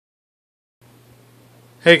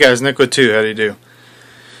Hey guys, Nick with 2, how do you do?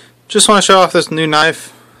 Just want to show off this new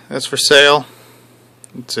knife that's for sale.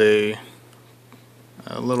 It's a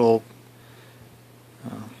little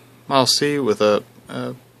Model C with a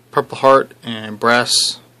purple heart and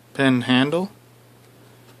brass pin handle.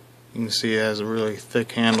 You can see it has a really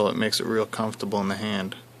thick handle that makes it real comfortable in the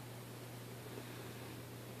hand.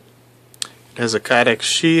 It has a Kydex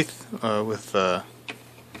sheath with a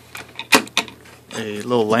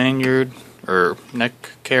little lanyard or neck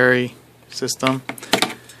carry system,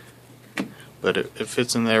 but it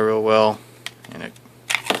fits in there real well and it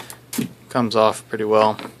comes off pretty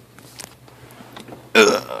well.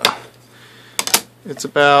 It's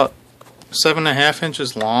about 7.5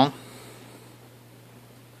 inches long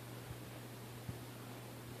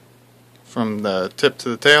from the tip to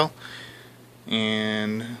the tail,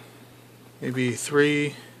 and maybe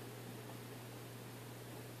 5/8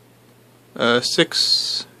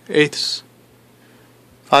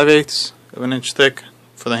 of an inch thick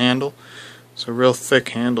for the handle. So a real thick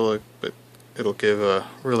handle, but it'll give a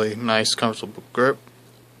really nice, comfortable grip.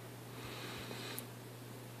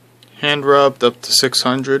 Hand rubbed up to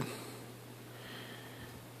 600,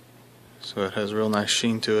 so it has a real nice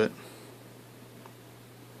sheen to it.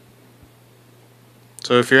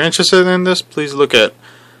 So if you're interested in this, please look at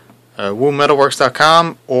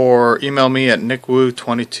woometalworks.com or email me at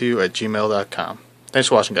nickwu22@gmail.com. Thanks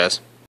for watching, guys.